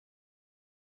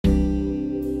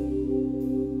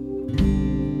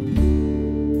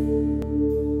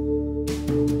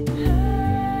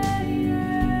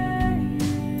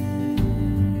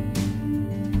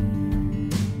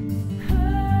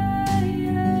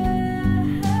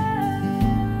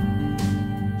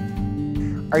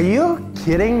Are you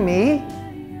kidding me?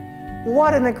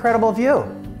 What an incredible view.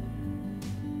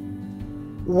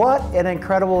 What an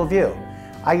incredible view.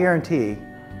 I guarantee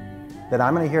that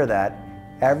I'm going to hear that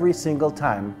every single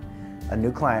time a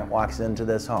new client walks into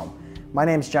this home. My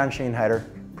name is Jon Schoenheider,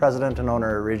 president and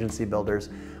owner of Regency Builders.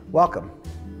 Welcome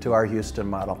to our Houston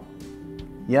model.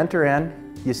 You enter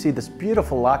in, you see this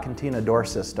beautiful La Cantina door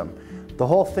system. The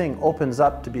whole thing opens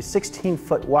up to be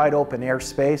 16-foot wide open air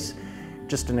space.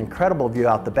 Just an incredible view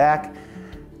out the back.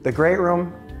 The great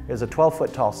room is a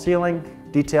 12-foot tall ceiling,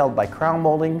 detailed by crown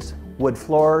moldings, wood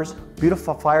floors,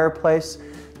 beautiful fireplace,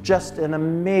 just an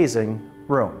amazing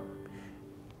room.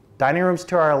 Dining room's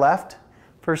to our left.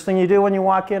 First thing you do when you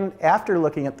walk in after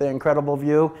looking at the incredible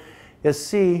view is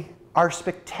see our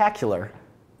spectacular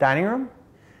dining room,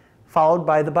 followed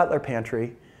by the butler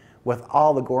pantry with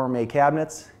all the gourmet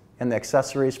cabinets and the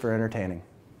accessories for entertaining.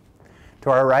 To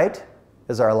our right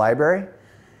is our library.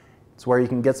 It's where you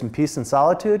can get some peace and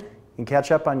solitude and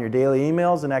catch up on your daily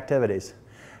emails and activities.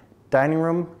 Dining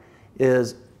room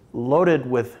is loaded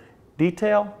with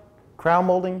detail, crown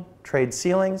molding, trade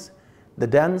ceilings, the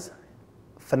dens,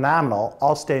 phenomenal,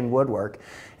 all stained woodwork.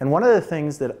 And one of the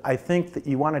things that I think that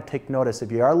you want to take notice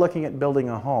if you are looking at building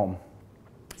a home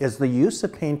is the use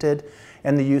of painted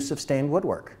and the use of stained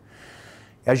woodwork.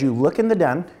 As you look in the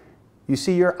den, you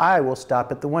see your eye will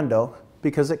stop at the window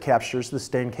because it captures the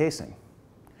stained casing.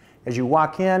 As you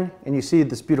walk in and you see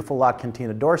this beautiful La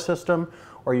Cantina door system,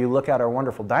 or you look out our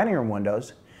wonderful dining room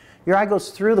windows, your eye goes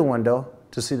through the window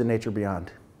to see the nature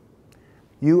beyond.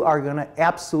 You are going to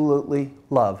absolutely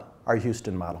love our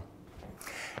Houston model.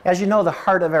 As you know, the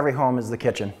heart of every home is the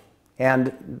kitchen.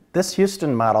 And this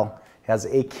Houston model has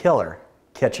a killer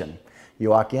kitchen. You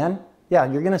walk in, yeah,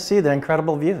 you're going to see the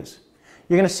incredible views.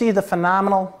 You're going to see the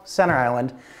phenomenal center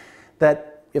island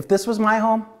that if this was my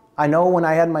home, I know when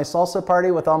I had my salsa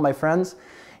party with all my friends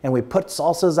and we put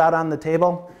salsas out on the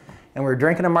table and we're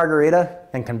drinking a margarita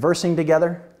and conversing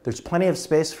together, there's plenty of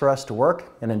space for us to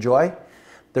work and enjoy.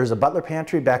 There's a butler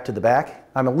pantry back to the back.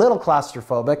 I'm a little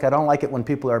claustrophobic. I don't like it when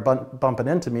people are bumping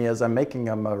into me as I'm making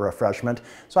them a refreshment.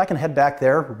 So I can head back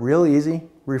there, real easy,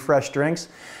 refresh drinks.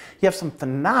 You have some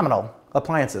phenomenal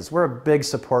appliances. We're a big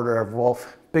supporter of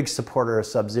Wolf, big supporter of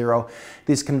Sub-Zero.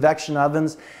 These convection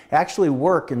ovens actually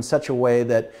work in such a way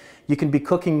that you can be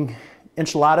cooking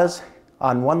enchiladas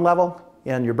on one level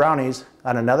and your brownies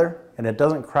on another, and it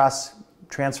doesn't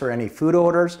transfer any food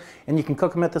odors, and you can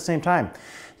cook them at the same time.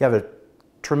 You have a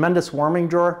tremendous warming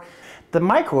drawer. The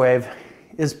microwave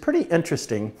is pretty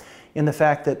interesting in the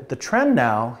fact that the trend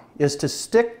now is to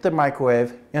stick the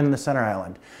microwave in the center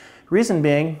island. Reason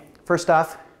being, first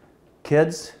off,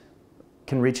 kids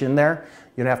can reach in there.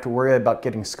 You don't have to worry about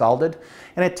getting scalded.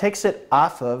 And it takes it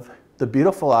off of the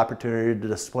beautiful opportunity to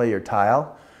display your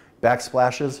tile,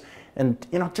 backsplashes, and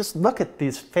just look at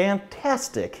these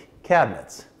fantastic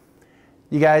cabinets.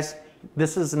 You guys,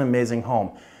 this is an amazing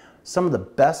home. Some of the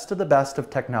best of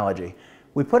technology.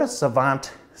 We put a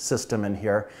Savant system in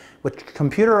here, which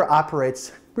computer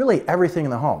operates really everything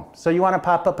in the home. So you want to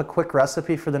pop up a quick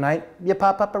recipe for the night, you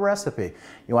pop up a recipe.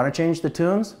 You want to change the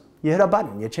tunes, you hit a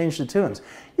button, you change the tunes.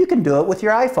 You can do it with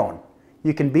your iPhone.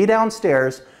 You can be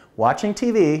downstairs watching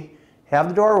TV, have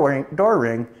the door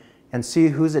ring, and see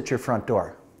who's at your front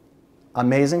door.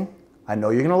 Amazing. I know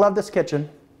you're going to love this kitchen.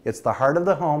 It's the heart of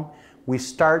the home. We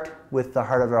start with the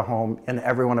heart of our home in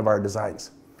every one of our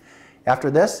designs. After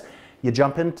this, you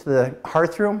jump into the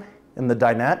hearth room in the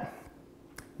dinette.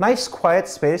 Nice quiet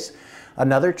space.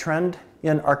 Another trend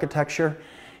in architecture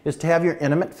is to have your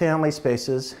intimate family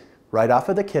spaces right off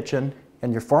of the kitchen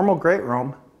and your formal great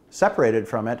room separated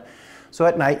from it, so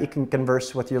at night you can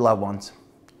converse with your loved ones.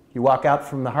 You walk out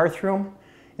from the hearth room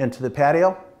into the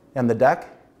patio and the deck,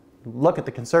 look at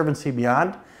the conservancy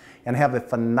beyond, and have a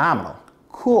phenomenal,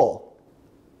 cool,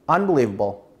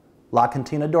 unbelievable La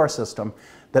Cantina door system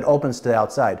that opens to the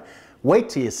outside. Wait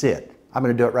till you see it. I'm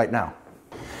going to do it right now.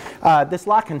 This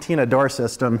La Cantina door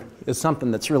system is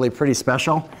something that's really pretty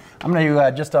special. I'm going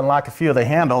to just unlock a few of the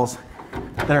handles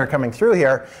that are coming through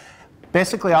here.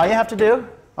 Basically, all you have to do,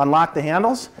 unlock the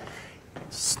handles,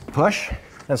 push,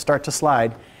 and start to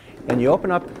slide, and you open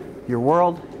up your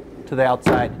world to the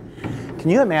outside. Can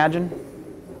you imagine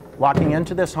walking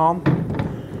into this home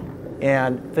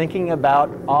and thinking about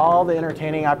all the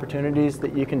entertaining opportunities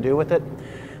that you can do with it?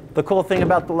 The cool thing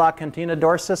about the La Cantina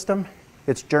door system,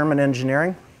 it's German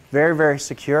engineering, very, very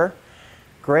secure,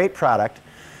 great product.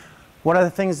 One of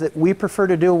the things that we prefer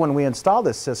to do when we install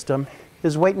this system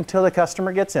is wait until the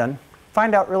customer gets in,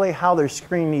 find out really how their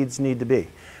screen needs need to be.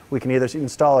 We can either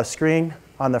install a screen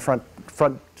on the front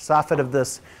soffit of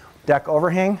this deck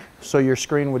overhang, so your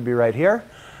screen would be right here,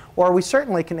 Or we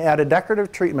certainly can add a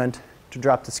decorative treatment to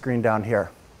drop the screen down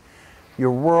here.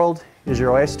 Your world is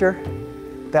your oyster.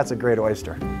 That's a great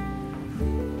oyster.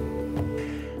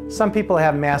 Some people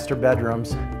have master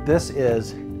bedrooms. This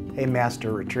is a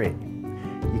master retreat.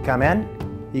 You come in,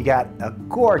 you got a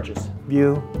gorgeous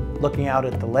view looking out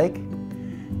at the lake.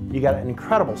 You got an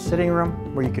incredible sitting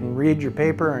room where you can read your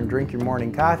paper and drink your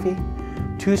morning coffee.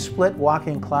 2 split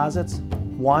walk-in closets,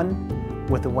 1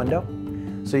 with a window,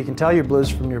 so you can tell your blues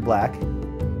from your black.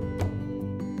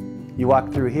 You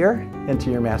walk through here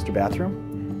into your master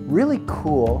bathroom. Really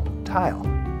cool tile.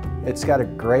 It's got a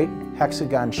great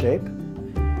hexagon shape.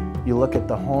 You look at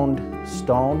the honed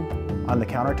stone on the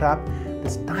countertop.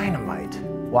 This dynamite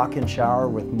walk-in shower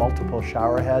with multiple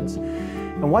shower heads.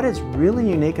 And what is really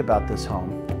unique about this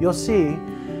home, you'll see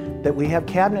that we have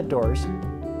cabinet doors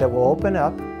that will open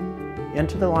up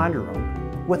into the laundry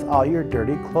room with all your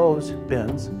dirty clothes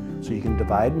bins, so you can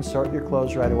divide and sort your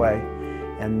clothes right away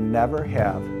and never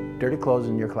have dirty clothes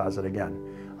in your closet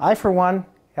again. I, for one,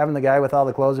 having the guy with all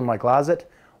the clothes in my closet,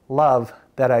 love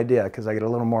that idea because I get a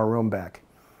little more room back.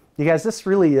 You guys, this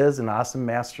really is an awesome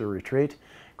master retreat.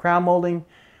 Crown molding,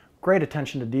 great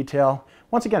attention to detail.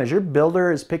 Once again, as your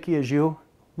builder as picky as you,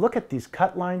 look at these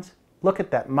cut lines, look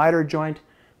at that miter joint,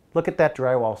 look at that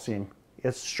drywall seam.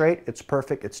 It's straight, it's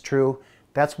perfect, it's true.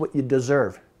 That's what you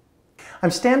deserve. I'm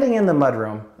standing in the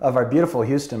mudroom of our beautiful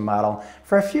Houston model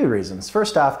for a few reasons.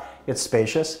 First off, it's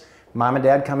spacious. Mom and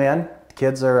Dad come in, the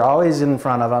kids are always in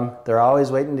front of them. They're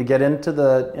always waiting to get into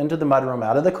the mudroom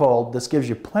out of the cold. This gives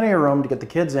you plenty of room to get the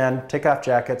kids in, take off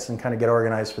jackets, and kind of get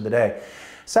organized for the day.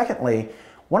 Secondly,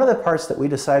 one of the parts that we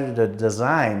decided to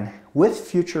design with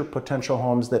future potential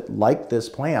homes that like this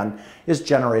plan is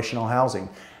generational housing.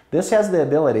 This has the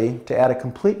ability to add a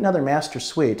complete another master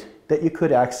suite that you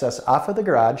could access off of the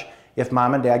garage if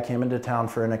Mom and Dad came into town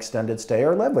for an extended stay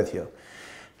or live with you.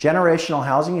 Generational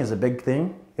housing is a big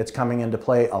thing. It's coming into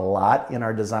play a lot in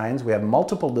our designs. We have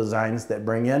multiple designs that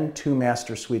bring in 2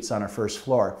 master suites on our first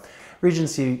floor.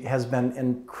 Regency has been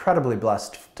incredibly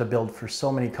blessed to build for so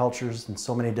many cultures and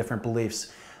so many different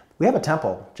beliefs. We have a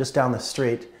temple just down the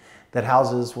street that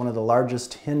houses one of the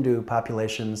largest Hindu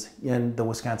populations in the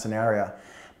Wisconsin area.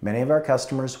 Many of our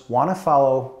customers want to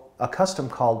follow a custom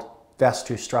called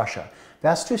Vastu Strasha.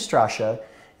 Vastu Strasha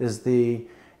is the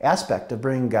aspect of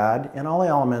bringing God and all the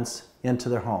elements into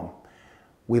their home.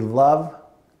 We love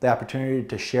the opportunity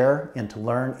to share and to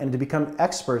learn and to become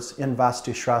experts in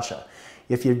Vastu Strasha.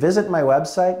 If you visit my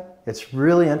website, it's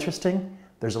really interesting.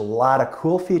 There's a lot of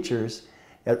cool features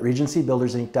at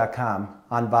regencybuildersinc.com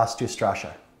on Vastu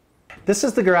Strasha. This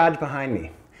is the garage behind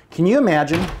me. Can you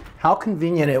imagine how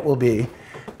convenient it will be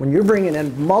when you're bringing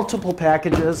in multiple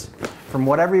packages from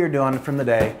whatever you're doing from the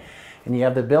day, and you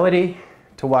have the ability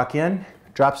to walk in,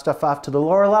 drop stuff off to the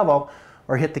lower level,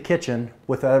 or hit the kitchen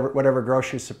with whatever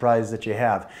grocery supplies that you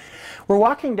have. We're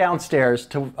walking downstairs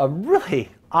to a really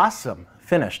awesome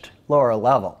finished lower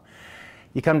level.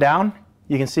 You come down,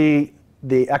 you can see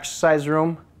the exercise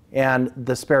room and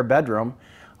the spare bedroom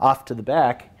off to the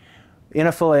back in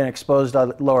a fully exposed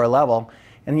lower level.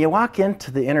 And you walk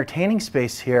into the entertaining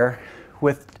space here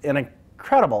with an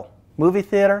incredible movie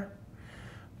theater,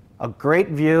 a great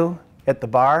view at the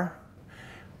bar,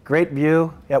 great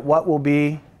view at what will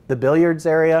be the billiards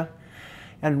area,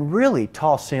 and really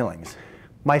tall ceilings.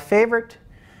 My favorite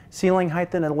ceiling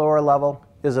height in a lower level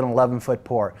is an 11-foot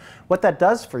pour. What that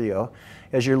does for you,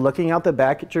 as you're looking out the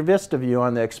back at your vista view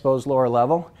on the exposed lower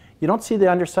level, you don't see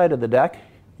the underside of the deck.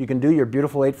 You can do your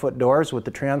beautiful 8-foot doors with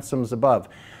the transoms above.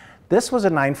 This was a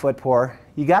 9-foot pour.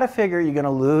 You got to figure you're going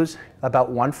to lose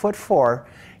about 1'4"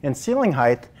 in ceiling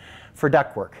height for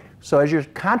ductwork. So as you're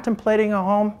contemplating a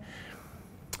home,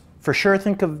 for sure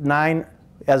think of 9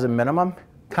 as a minimum.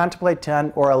 Contemplate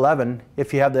 10 or 11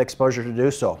 if you have the exposure to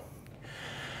do so.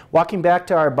 Walking back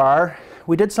to our bar,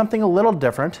 we did something a little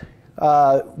different.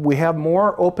 We have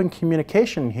more open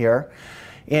communication here,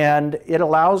 and it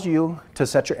allows you to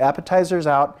set your appetizers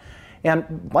out.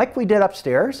 And like we did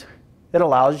upstairs, it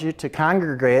allows you to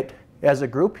congregate as a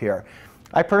group here.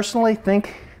 I personally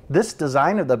think this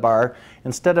design of the bar,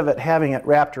 instead of it having it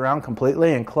wrapped around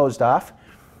completely and closed off,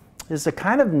 is a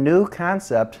kind of new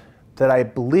concept that I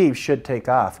believe should take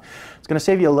off. It's going to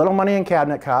save you a little money in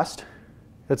cabinet cost.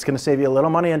 It's going to save you a little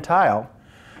money in tile,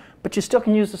 but you still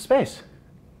can use the space.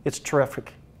 It's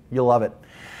terrific. You'll love it.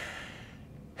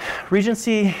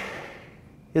 Regency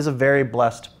is a very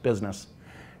blessed business.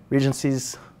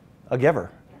 Regency's a giver.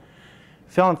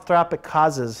 Philanthropic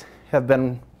causes have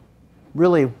been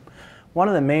really one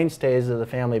of the mainstays of the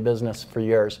family business for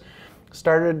years.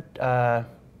 Started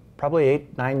probably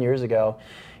 8, 9 years ago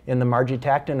in the Margie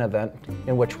Tacton event,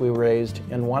 in which we raised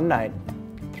in one night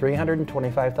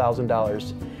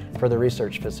 $325,000 for the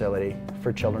research facility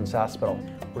for Children's Hospital.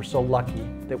 We're so lucky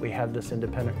that we have this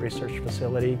independent research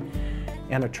facility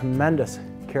and a tremendous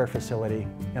care facility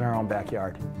in our own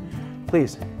backyard.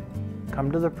 Please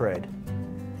come to the parade.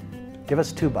 Give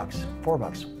us $2,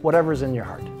 $4, whatever's in your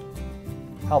heart.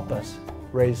 Help us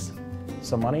raise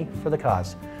some money for the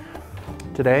cause.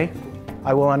 Today,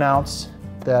 I will announce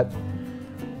that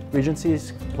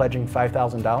Regency's pledging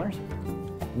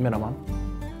 $5,000 minimum.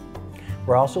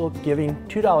 We're also giving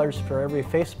 $2 for every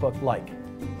Facebook like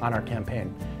on our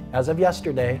campaign. As of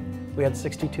yesterday, we had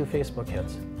 62 Facebook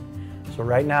hits. So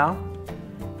right now,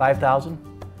 5,000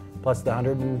 plus the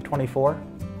 124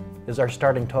 is our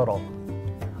starting total.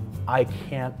 I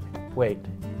can't wait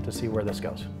to see where this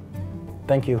goes.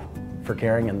 Thank you for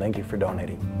caring and thank you for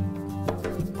donating.